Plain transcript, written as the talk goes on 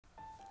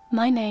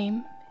My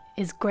name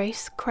is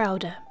Grace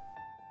Crowder.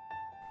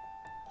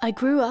 I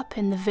grew up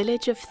in the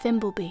village of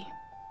Thimbleby.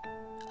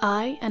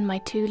 I and my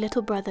two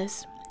little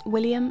brothers,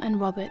 William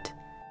and Robert.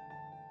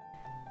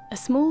 A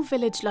small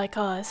village like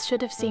ours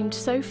should have seemed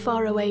so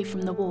far away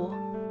from the war.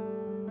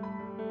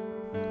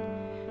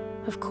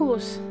 Of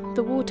course,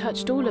 the war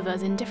touched all of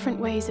us in different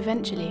ways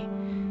eventually,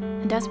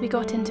 and as we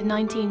got into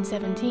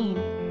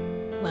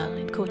 1917, well,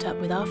 it caught up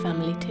with our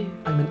family too.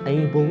 I'm an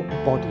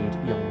able-bodied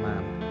young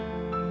man.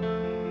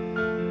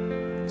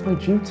 It's my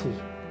duty.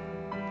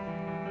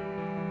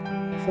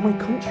 For my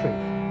country.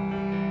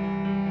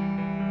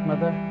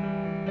 Mother,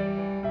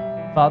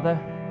 Father,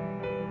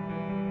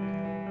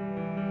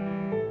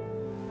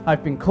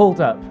 I've been called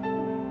up.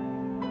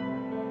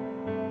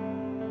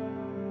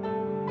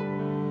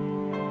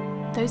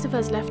 Those of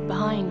us left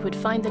behind would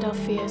find that our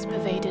fears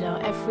pervaded our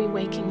every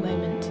waking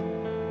moment.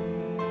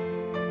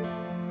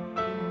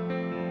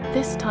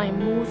 This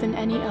time, more than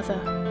any other,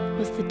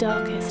 was the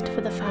darkest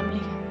for the family.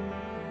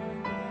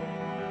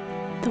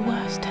 The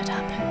worst had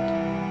happened.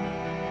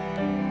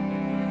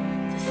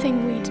 The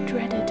thing we'd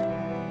dreaded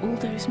all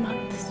those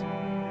months.